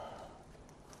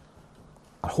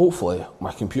hopefully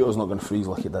my computer's not going to freeze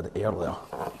like it did earlier,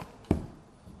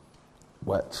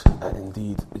 which it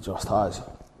indeed just has.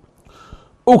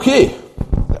 Okay,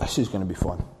 this is going to be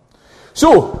fun.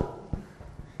 So,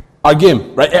 our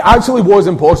game, right? It actually was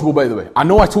impossible, by the way. I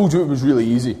know I told you it was really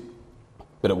easy,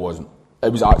 but it wasn't.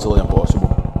 It was actually impossible.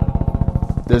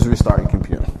 There's a restarting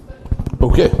computer.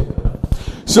 Okay,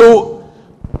 so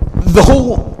the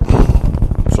whole...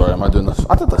 Sorry, am I doing this?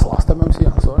 I did this last time I was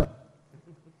here, sorry.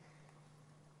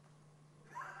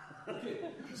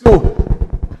 So,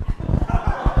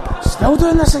 still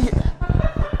doing this again.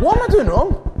 What am I doing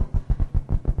wrong?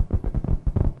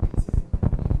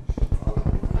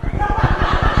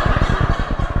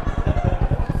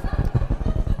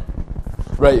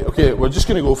 Right, okay, we're just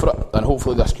going to go for it, and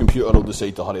hopefully this computer will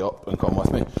decide to hurry up and come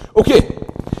with me. Okay,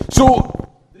 so...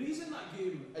 The reason that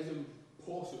game is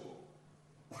impossible...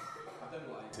 I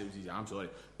didn't like it was easy, I'm sorry.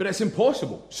 But it's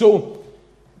impossible. So,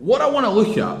 what I want to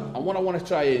look at, and what I want to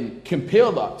try and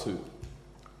compare that to,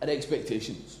 are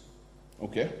expectations.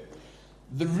 Okay?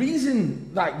 The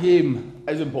reason that game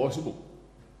is impossible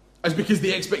is because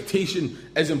the expectation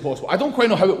is impossible. I don't quite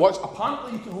know how it works.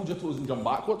 Apparently you can hold your toes and jump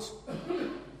backwards.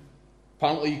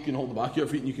 Apparently you can hold the back of your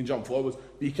feet and you can jump forwards,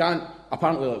 but you can't.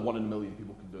 Apparently like 1 in a million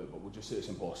people can do it, but we'll just say it's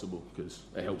impossible because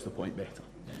it helps the point better.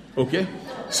 Okay?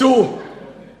 So,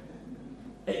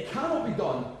 it cannot be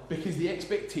done because the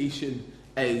expectation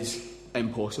is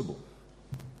impossible.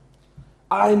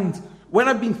 And when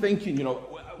I've been thinking,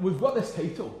 we've got this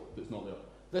title that's not there.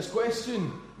 This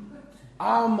question,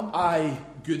 am I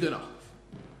good enough?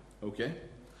 Okay?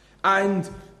 And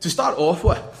to start off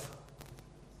with,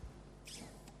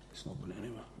 it's not going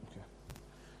anywhere. Okay.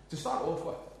 To start off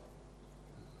with,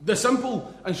 the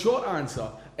simple and short answer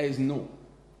is no.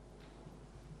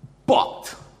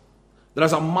 But there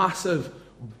is a massive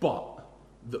but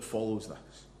that follows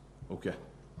this. Okay.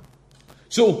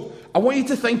 So I want you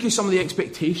to think of some of the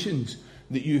expectations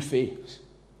that you face.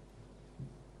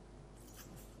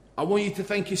 I want you to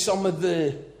think of some of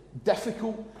the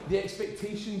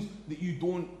expectations that you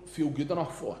don't feel good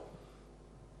enough for.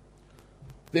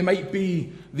 They might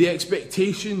be the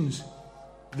expectations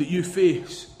that you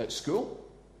face at school.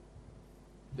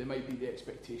 They might be the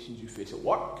expectations you face at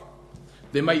work.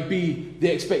 They might be the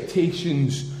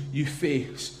expectations you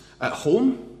face at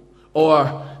home,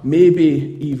 or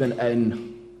maybe even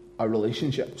in our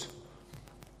relationships.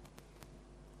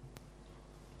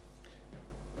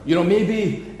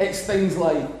 Maybe it's things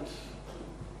like,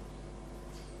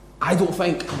 I don't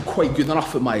think I'm quite good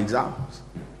enough at my exams.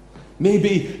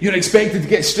 Maybe you're expected to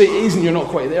get straight A's and you're not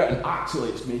quite there, and actually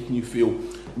it's making you feel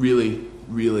really,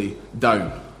 really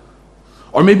down.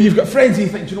 Or maybe you've got friends and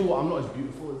you think, do you know what, I'm not as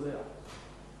beautiful as they are.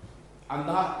 And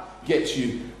that gets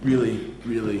you really,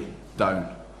 really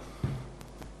down.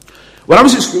 When I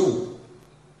was at school,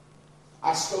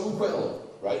 I struggled quite a lot,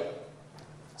 right?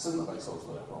 This isn't a big story,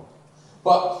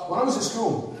 but when I was at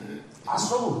school, I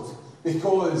struggled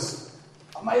because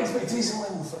my expectation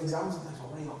level for exams and things were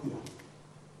right up here.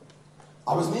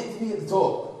 I was meant to be at the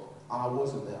top, and I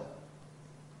wasn't there.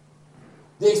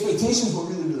 The expectations were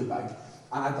really, really big,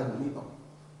 and I didn't meet them.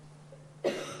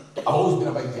 I've always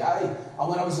been a big guy, and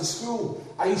when I was at school,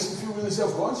 I used to feel really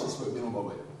self-conscious about being on my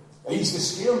way. It used to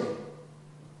scare me.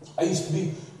 I used to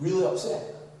be really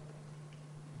upset.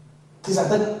 Because I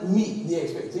didn't meet the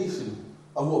expectation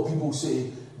of what people say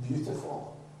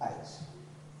beautiful is.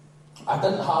 I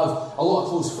didn't have a lot of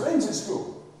close friends at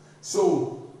school,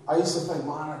 so I used to think,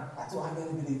 man, I don't have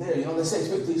anybody there. This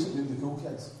expectation of the cool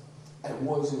kids, it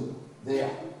wasn't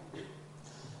there.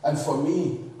 And for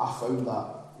me, I found that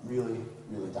really,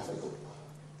 really difficult.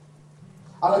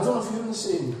 And I don't know if you're in the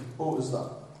same boat as that.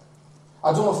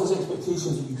 I don't know if there's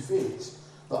expectations that you face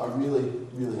that are really,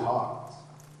 really hard,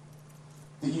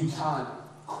 that you can't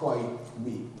quite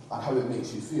meet, and how it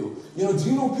makes you feel. Do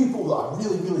you know people that are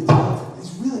really, really talented?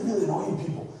 These really, really annoying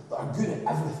people that are good at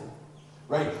everything,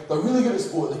 right? They're really good at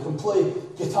sport. They can play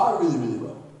guitar really, really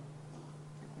well.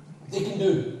 They can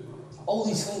do all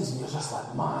these things, and you're just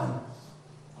like, man,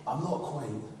 I'm not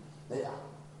quite there.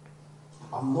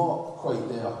 I'm not quite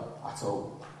there at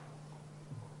all.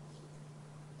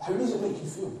 How does it make you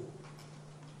feel?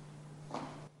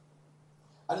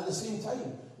 And at the same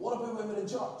time, what about when we're in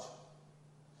church?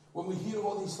 When we hear of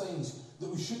all these things that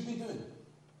we should be doing?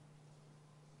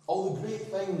 All the great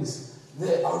things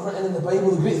that are written in the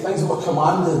Bible, the great things that we're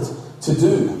commanded to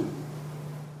do.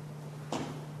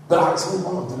 But actually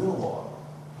we're not doing a lot.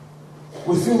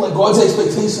 We feel like God's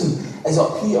expectation is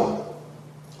up here,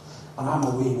 and I'm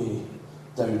way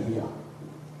down here.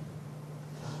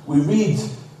 We read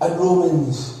in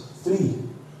Romans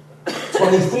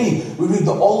 3:23, we read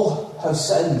that all have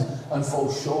sinned and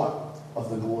fall short of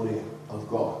the glory of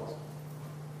God?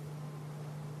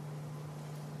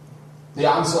 The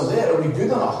answer there, are we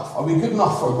good enough? Are we good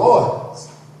enough for God?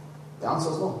 The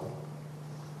answer is no.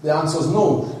 The answer is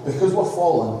no. Because we're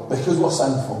fallen, because we're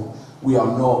sinful, we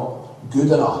are not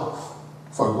good enough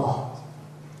for God.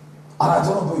 And I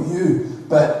don't know about you,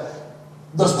 but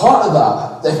there's part of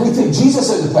that. If we take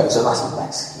Jesus out of the picture, that's a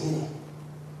bit scary.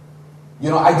 You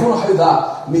know, I don't know how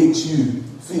that makes you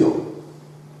feel.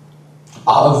 I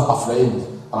have a friend,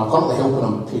 and I'm currently helping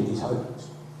him paint his house.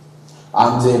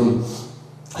 And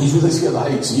he's really scared of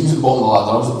heights. So he was at the bottom of the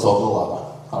ladder, I was at the top of the ladder.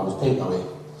 And I was painting away.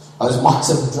 And this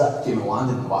massive drip came and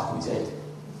landed in the back of his head.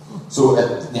 So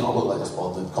it looked like this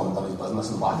bird had come and done his business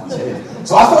in the back of his head.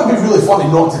 So I thought it'd be really funny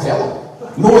not to tell him,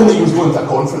 knowing that he was going to a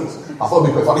conference. I thought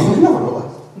it'd be quite funny. He never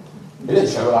realised. He didn't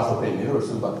shower after painting either,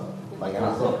 so but like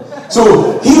after. So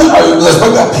he went out with this big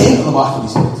bit of paint on the back of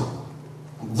his head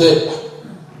that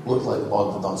looked like the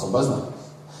bird had done some business.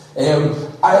 And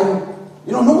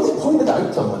nobody pointed it out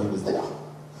to him when he was there.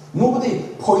 Nobody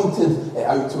pointed it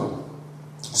out to him.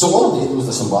 So all he did was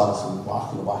this embarrassing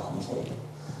mark on the back of his head.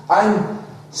 And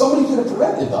somebody could have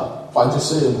prevented that by just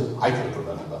saying, I could have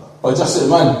prevented that, by just saying,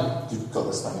 man, you've got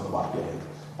this thing on the back of your head,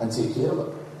 and take care of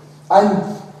it.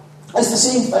 And it's the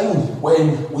same thing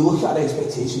when we look at our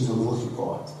expectations, when we look at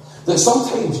God. That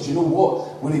sometimes, do you know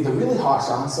what, we need a really harsh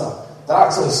answer, that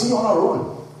actually, see on our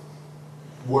own,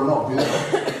 we're not good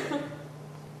enough.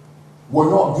 We're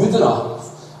not good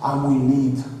enough, and we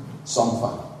need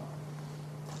something.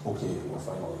 Okay, we're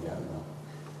finally getting there.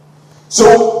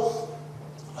 So,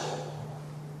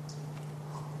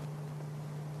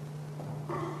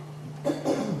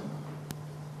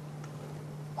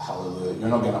 hallelujah. You're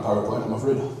not getting a PowerPoint, I'm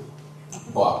afraid.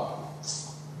 But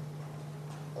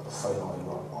finally,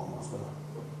 we're almost there.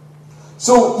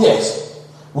 So, yes,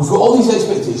 we've got all these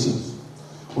expectations.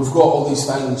 We've got all these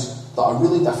things that are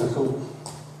really difficult.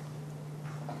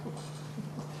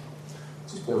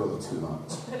 Just bear with me 2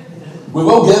 minutes. We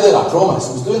will get there, I promise.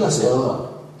 I was doing this earlier.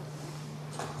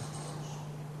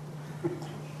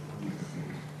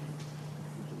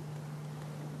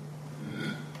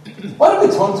 Why don't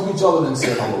we turn to each other and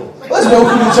say hello? Let's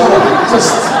welcome each other. Just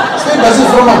stay busy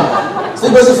for a minute.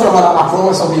 Stay busy for a minute, and I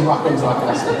promise I'll be back on track in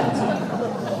a second.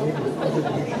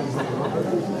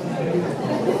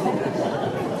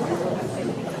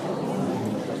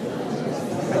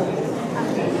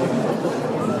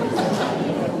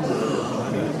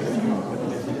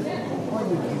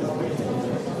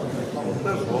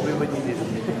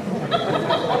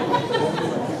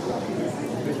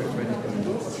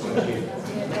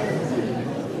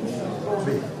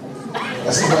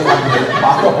 This is why I can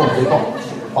back up on paper,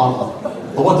 apparently.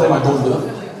 But one time I don't do it.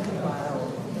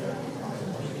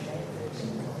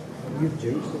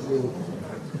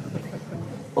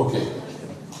 Okay.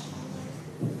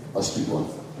 Let's keep going.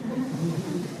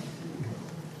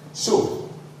 So,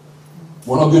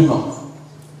 we're not good enough.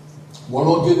 We're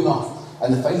not good enough.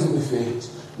 And the things that we face,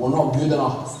 we're not good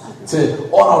enough to,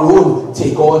 on our own,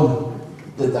 take on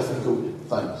the difficult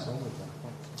things.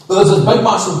 But there's this big,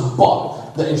 massive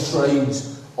but that enshrines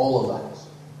all of this.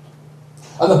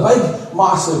 And the big,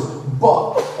 massive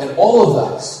but in all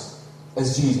of this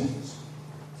is Jesus.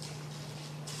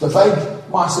 The big,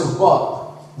 massive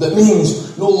but that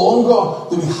means no longer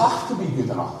do we have to be good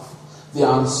enough. The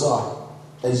answer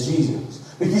is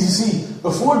Jesus. Because you see,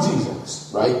 before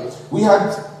Jesus, right, we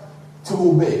had to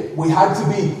obey. We had to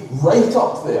be right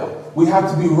up there. We had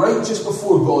to be righteous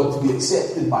before God to be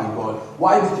accepted by God.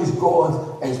 Why? Because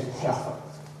God is perfect.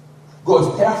 God's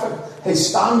perfect. His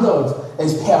standard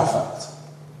is perfect.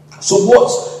 So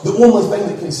what's the only thing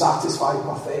that can satisfy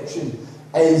perfection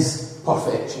is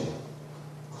perfection.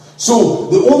 So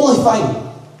the only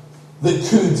thing that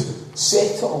could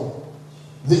settle,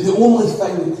 the only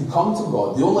thing that could come to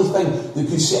God, the only thing that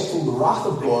could settle the wrath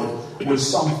of God was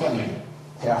something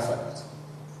perfect.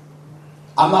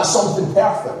 And that something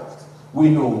perfect, we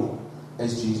know,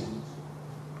 is Jesus.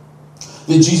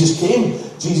 That Jesus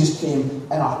came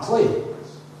in our place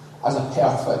as a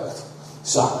perfect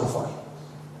sacrifice.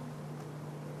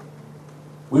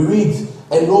 We read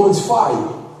in Romans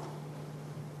 5,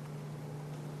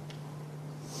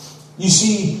 you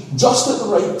see, just at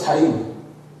the right time,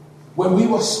 when we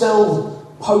were still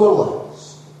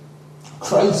powerless,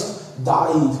 Christ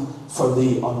died for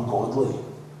the ungodly.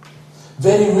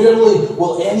 Very rarely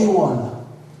will anyone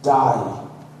die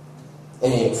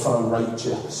for a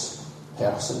righteous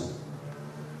person.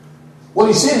 What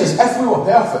he's saying is, if we were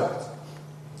perfect,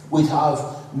 we'd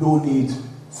have no need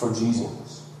for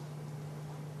Jesus.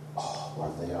 Oh,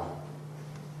 we're there.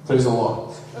 Praise the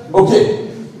Lord. Okay,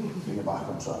 bring it back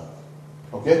on track.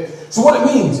 Okay? So what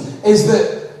it means is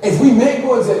that if we met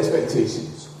God's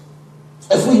expectations,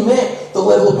 if we met the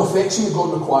level of perfection that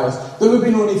God requires, there would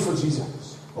be no need for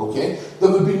Jesus. Okay?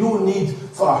 There would be no need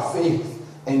for our faith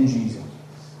in Jesus.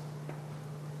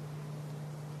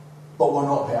 But we're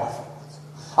not perfect.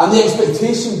 And the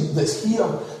expectation that's here,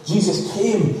 Jesus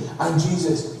came and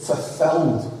Jesus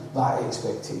fulfilled that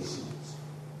expectation.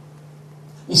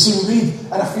 You see, we read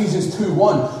in Ephesians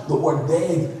 2:1 that we're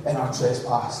dead in our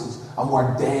trespasses and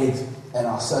we're dead in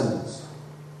our sins.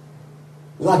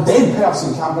 You know, a dead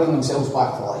person can't bring themselves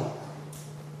back to life.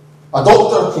 A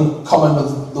doctor can come in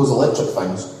with those electric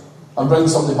things and bring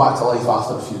somebody back to life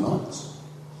after a few months.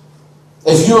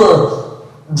 If you're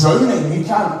drowning, you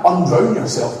can't undrown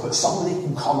yourself, but somebody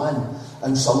can come in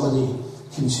and somebody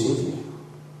can save you.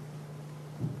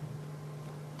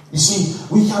 You see,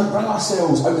 we can't bring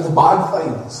ourselves out of the bad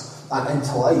things and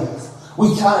into life.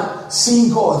 We can't see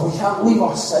God. We can't leave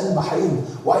our sin behind.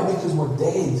 Why? Because we're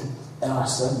dead in our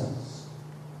sins.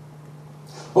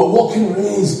 But what can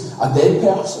raise a dead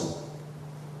person?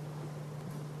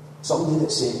 Somebody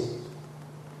that's saved.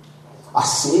 A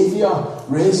saviour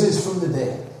raises from the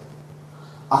dead.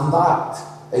 And that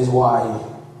is why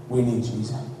we need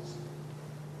Jesus.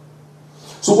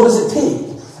 So what does it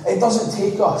take? It doesn't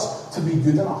take us to be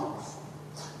good enough,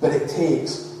 but it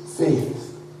takes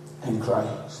faith in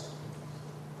Christ.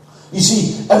 You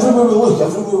see, everywhere we look,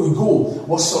 everywhere we go,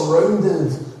 we're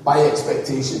surrounded by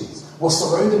expectations. We're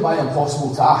surrounded by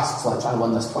impossible tasks, like trying to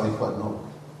win this 20 quid note.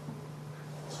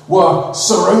 We're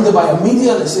surrounded by a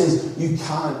media that says you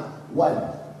can't win,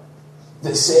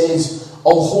 that says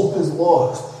all hope is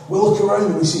lost. We look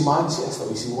around and we see Manchester,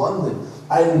 we see London,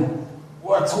 and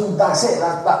we're told that's it,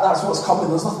 that's what's coming,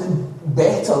 there's nothing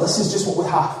better, this is just what we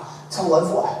have to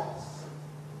live with.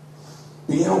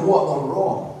 But you know what, they're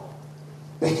wrong.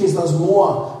 Because there's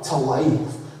more to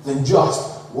life than just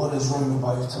what is round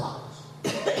about us.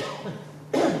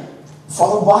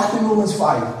 Further back in Romans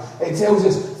 5, it tells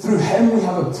us, through him we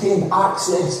have obtained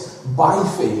access by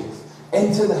faith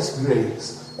into this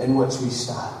grace in which we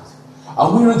stand.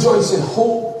 And we rejoice in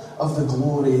hope of the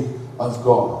glory of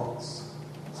God.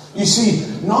 You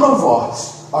see, none of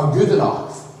us are good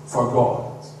enough for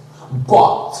God.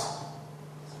 But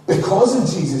because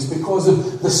of Jesus, because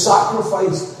of the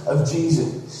sacrifice of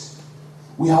Jesus,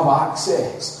 we have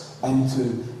access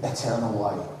into eternal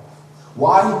life.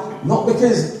 Why? Not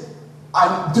because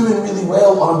I'm doing really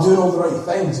well or I'm doing all the right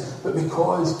things, but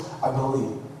because I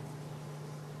believe.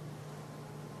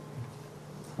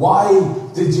 Why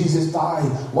did Jesus die?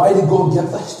 Why did God give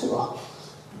this to us?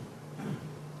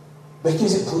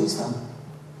 Because it pleased him.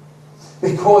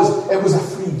 Because it was a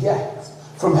free gift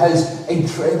from his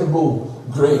incredible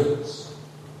grace.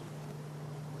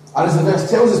 And as the verse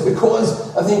tells us,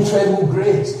 because of the incredible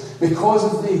grace, because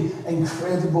of the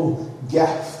incredible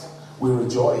gift, we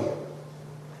rejoice.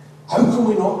 How can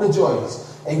we not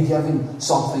rejoice in giving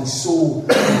something so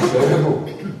incredible?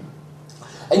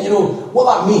 And you know, what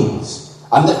that means,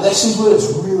 and this is where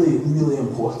it's really, really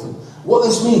important. What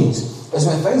this means is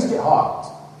when things get hard,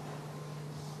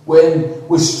 when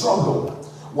we struggle,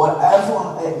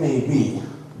 whatever it may be,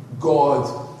 God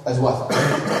is with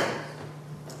us.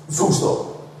 Full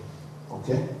stop.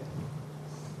 Okay?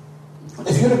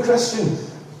 If you're a Christian,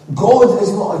 God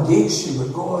is not against you,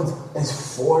 but God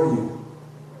is for you.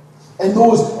 In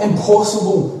those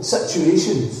impossible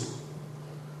situations,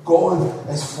 God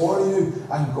is for you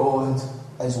and God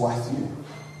is with you.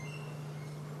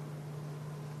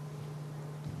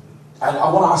 And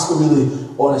I want to ask a really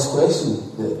honest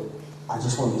question that I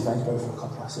just want you to think about for a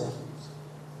couple of seconds.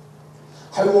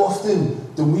 How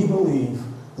often do we believe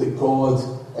that God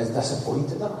is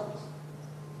disappointed in us?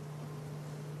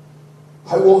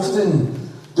 How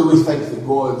often do we think that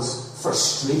God's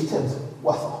frustrated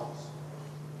with us?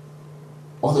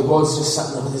 Or that God's just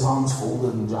sitting there with his arms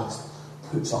folded and just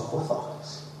puts up with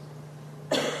us?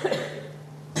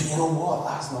 But you know what?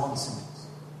 That's nonsense.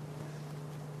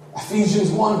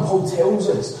 Ephesians 1, Paul tells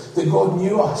us that God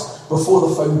knew us before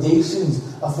the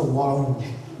foundations of the world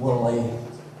were laid.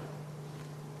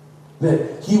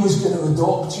 That he was going to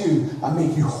adopt you and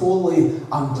make you holy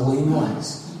and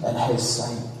blameless in his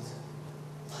sight.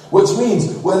 Which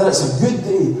means, whether it's a good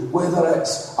day, whether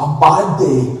it's a bad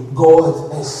day,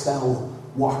 God is still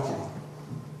working.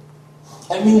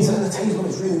 It means that in the times when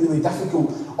it's really, really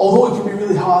difficult, although it can be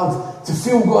really hard to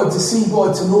feel God, to see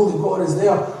God, to know that God is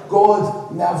there,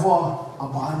 God never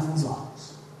abandons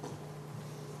us.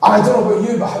 And I don't know about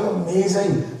you, but how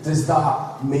amazing does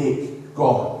that make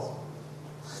God?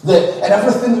 That in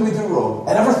everything that we do wrong,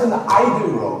 in everything that I do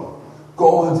wrong,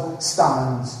 God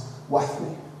stands with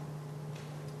me.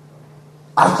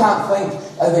 I can't think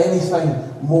of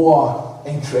anything more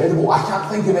incredible. I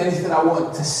can't think of anything I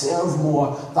want to serve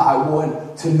more, that I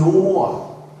want to know more.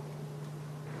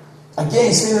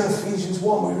 Again, saying in Ephesians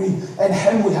 1, we read, in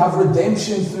him we have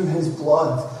redemption through his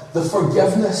blood, the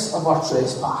forgiveness of our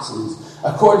trespasses,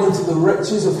 according to the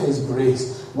riches of his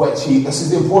grace, which he, this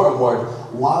is the important word,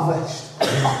 lavished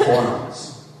upon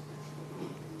us.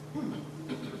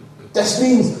 This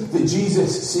means that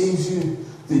Jesus saves you,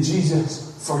 that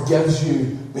Jesus forgives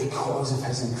you because of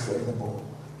his incredible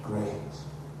grace.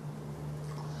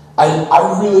 And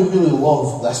I really, really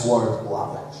love this word,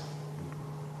 lavish.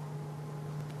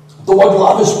 The word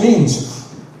lavish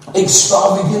means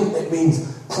extravagant, it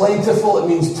means plentiful, it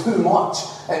means too much,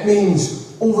 it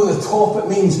means over the top, it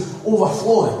means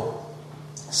overflowing.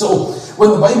 So, when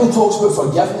the Bible talks about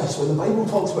forgiveness, when the Bible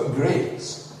talks about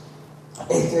grace,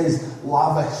 it is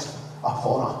lavished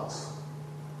upon us.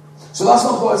 So that's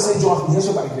not God saying, Jonathan, here's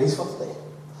your bit of grace for today.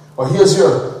 Or here's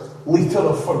your litre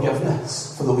of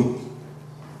forgiveness for the week.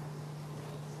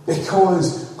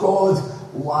 Because God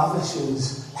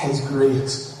lavishes his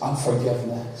grace and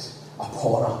forgiveness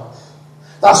upon us.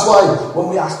 That's why when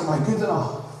we ask, am I good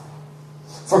enough?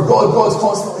 For God, God's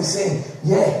constantly saying,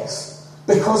 yes,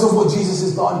 because of what Jesus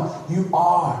has done, you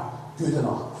are good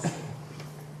enough.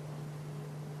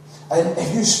 And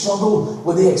if you struggle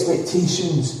with the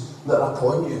expectations that are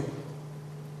upon you,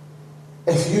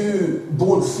 if you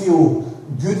don't feel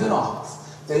good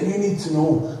enough, then you need to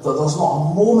know that there's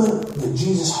not a moment that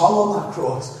Jesus hung on that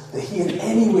cross that he in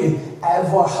any way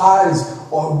ever has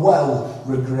or will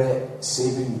regret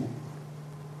saving you.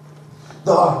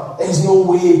 There is no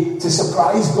way to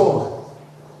surprise God.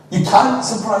 You can't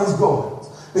surprise God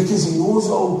because he knows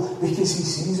all, because he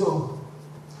sees all.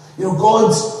 You know,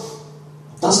 God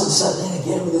doesn't sit there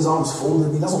again with his arms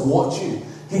folded. He doesn't watch you.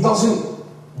 He doesn't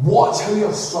watch how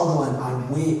you're struggling and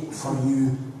wait for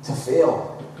you to fail.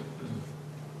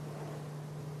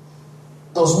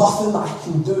 There's nothing that I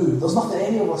can do, there's nothing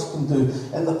any of us can do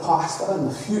in the past or in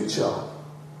the future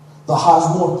that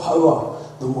has more power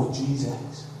than what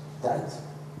Jesus did.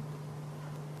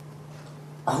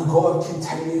 And God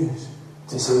continues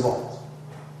to save us.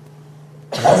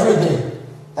 Every day,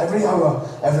 every hour,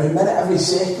 every minute, every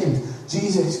second,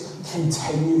 Jesus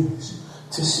continues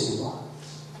to save us.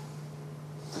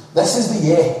 This is the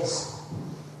yes.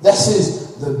 This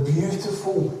is the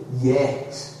beautiful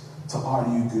yes to are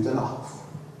you good enough?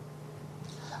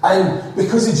 And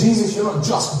because of Jesus, you're not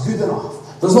just good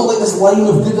enough. There's not like this line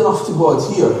of good enough to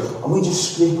God here, and we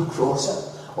just scrape across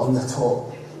it on the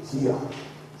top here.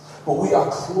 But we are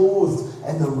clothed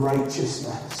in the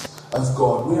righteousness of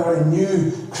God. We are a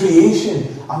new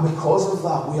creation, and because of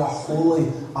that, we are holy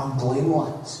and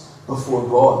blameless before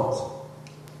God.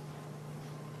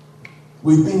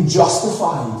 We've been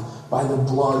justified by the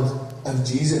blood of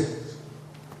Jesus.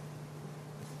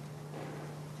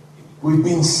 We've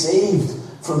been saved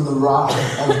from the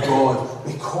wrath of God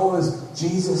because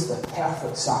Jesus, the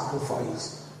perfect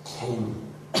sacrifice, came.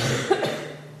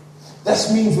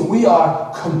 This means that we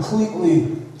are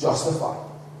completely justified.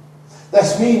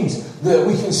 This means that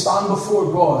we can stand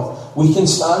before God. We can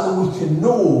stand and we can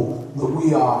know that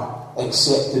we are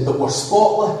accepted, that we're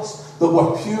spotless, that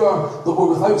we're pure, that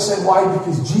we're without sin. Why?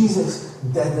 Because Jesus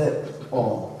did it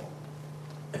all.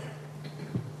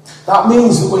 That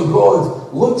means that when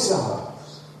God looks at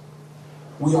us,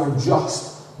 we are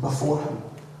just before him.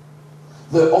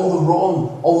 That all the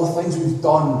wrong, all the things we've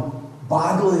done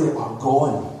badly are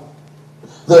gone.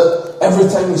 That every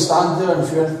time we stand there, and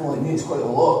if you're anything like me, it's quite a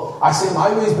lot, I say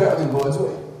my way is better than God's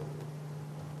way.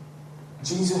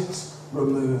 Jesus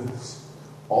removes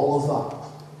all of that.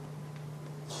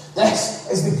 This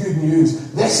is the good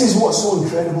news. This is what's so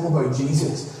incredible about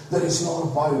Jesus, that it's not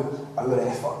about our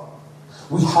effort.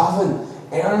 We haven't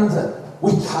earned it.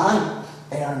 We can't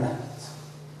earn it.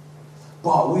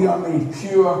 But we are made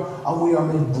pure and we are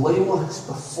made blameless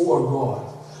before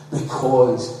God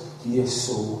because he is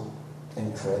so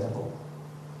incredible.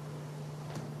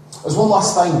 There's one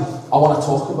last thing I want to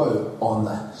talk about on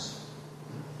this.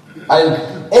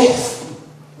 And if,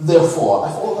 therefore,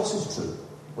 if all this is true,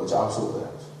 which absolutely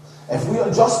is, if we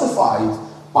are justified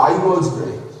by God's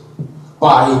grace,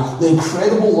 by the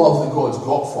incredible love that God's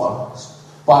got for us,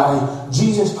 by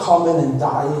Jesus coming and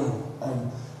dying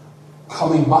and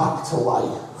coming back to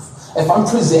life, if I'm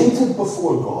presented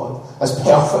before God as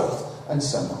perfect and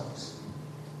sinless,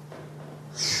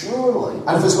 surely,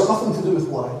 and if it's got nothing to do with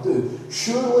what I do,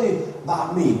 surely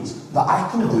that means that I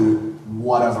can do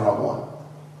whatever I want.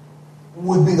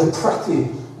 Would be the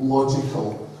pretty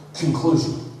logical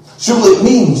conclusion. Surely it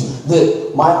means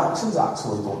that my actions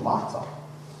actually don't matter.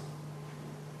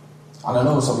 And I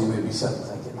know some of you may be sitting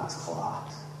thinking, that's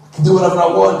class. I can do whatever I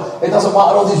want. It doesn't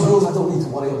matter, all these rules, I don't need to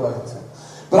worry about it.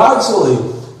 But actually,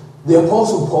 the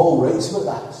Apostle Paul writes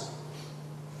about this.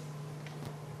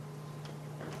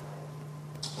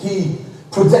 He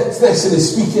predicts this and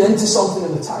is speaking into something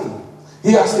at the time.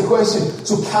 He asks the question,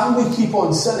 so can we keep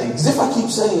on sinning? Because if I keep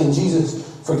sinning and Jesus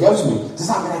forgives me, does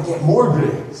that mean I get more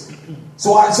grace?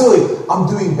 So actually, I'm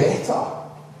doing better.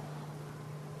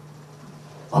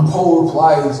 And Paul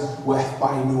replies with,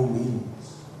 by no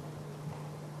means.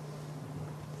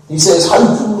 He says,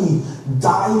 how can we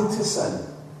die to sin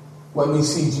when we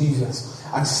see Jesus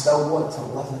and still want to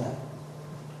live in it?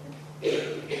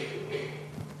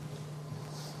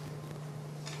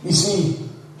 You see,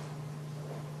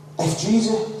 if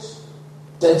Jesus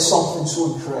did something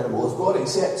so incredible, if God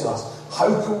accepts us,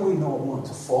 how can we not want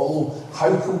to follow?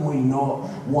 How can we not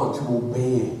want to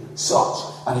obey such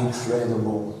an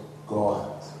incredible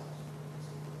God?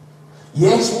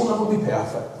 Yes, we'll never be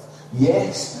perfect.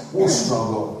 Yes, we'll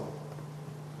struggle.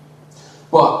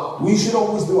 But we should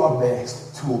always do our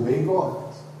best to obey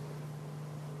God.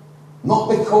 Not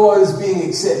because being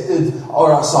accepted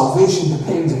or our salvation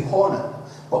depends upon it,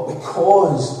 but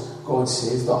because God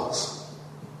saved us.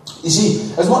 You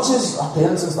see, as much as our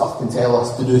parents and stuff can tell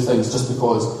us to do things just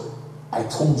because I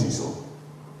told you so,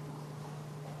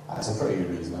 that's a pretty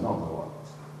good reason, I know my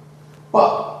works.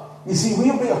 But, you see, we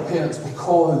obey our parents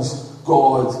because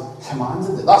God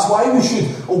commanded it. That's why we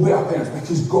should obey our parents,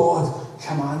 because God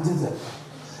commanded it.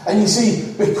 And you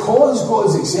see, because God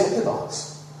has accepted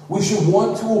us, we should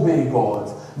want to obey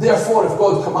God. Therefore, if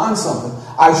God commands something,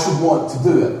 I should want to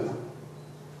do it.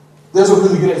 There's a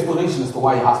really good explanation as to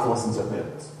why you have to listen to your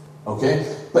parents.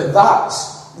 Okay? But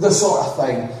that's the sort of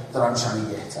thing that I'm trying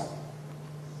to get at.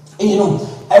 And you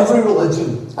know, every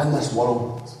religion in this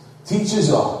world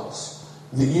teaches us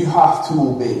that you have to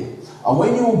obey. And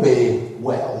when you obey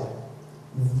well,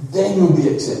 then you'll be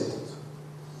accepted.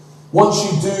 Once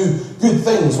you do good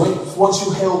things, once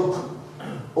you help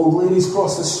old ladies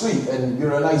cross the street and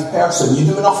you're a nice person, you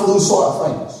do enough of those sort of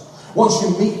things. Once you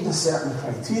meet the certain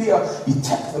criteria, you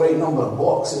tick the right number of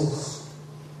boxes,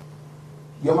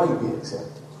 you might be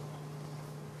accepted.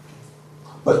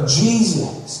 But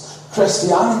Jesus,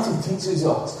 Christianity teaches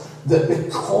us that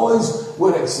because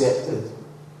we're accepted,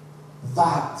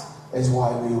 that is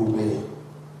why we obey.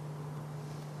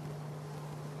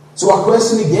 So our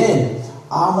question again,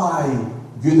 am I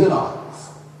good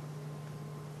enough?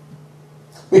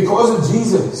 Because of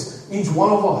Jesus, each one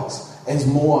of us is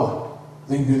more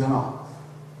than good enough.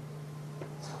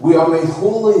 We are made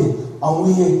holy and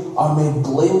we are made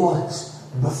blameless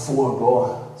before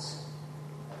God.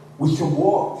 We can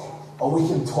walk or we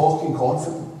can talk in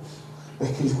confidence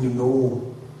because we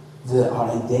know that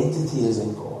our identity is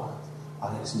in God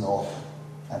and it's not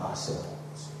in ourselves.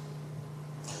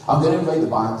 I'm going to invite the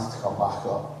band to come back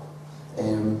up.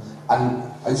 And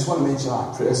I just want to mention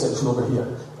our prayer section over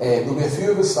here. There'll be a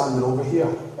few of us standing over here.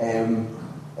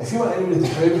 If you want anybody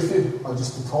to pray with you or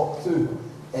just to talk to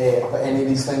about any of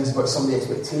these things, about some of the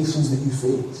expectations that you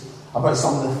face, about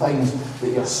some of the things that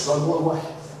you're struggling with.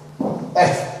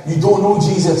 If you don't know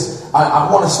Jesus, I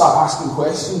want to start asking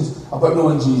questions about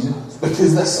knowing Jesus,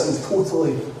 because this sounds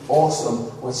totally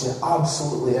awesome, which it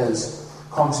absolutely is.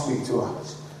 Come speak to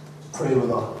us. Pray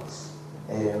with us.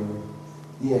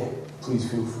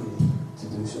 Please feel free to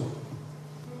do so.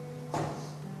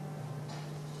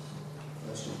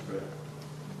 Let's just pray.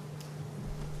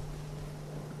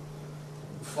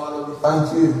 Father, we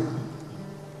thank you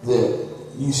that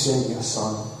you sent your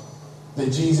Son,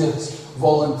 that Jesus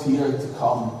volunteered to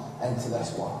come into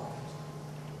this world.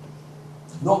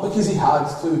 Not because he had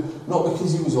to, not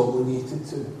because he was obligated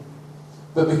to,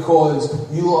 but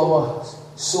because you love us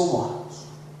so much.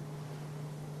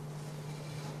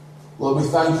 Lord, we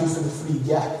thank you for the free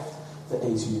gift that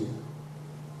is you.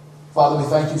 Father, we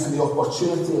thank you for the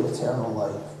opportunity of eternal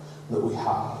life that we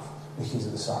have because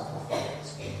of the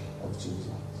sacrifice of Jesus.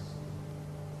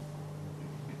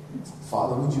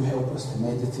 Father, would you help us to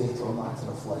meditate on that, to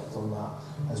reflect on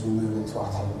that as we move into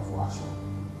our time of worship.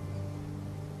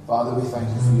 Father, we thank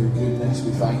you for your goodness.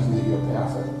 We thank you that you're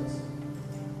perfect.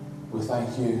 We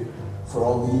thank you for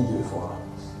all that you do for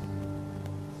us.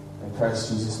 In Christ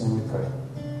Jesus' name we pray.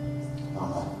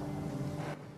 Amen.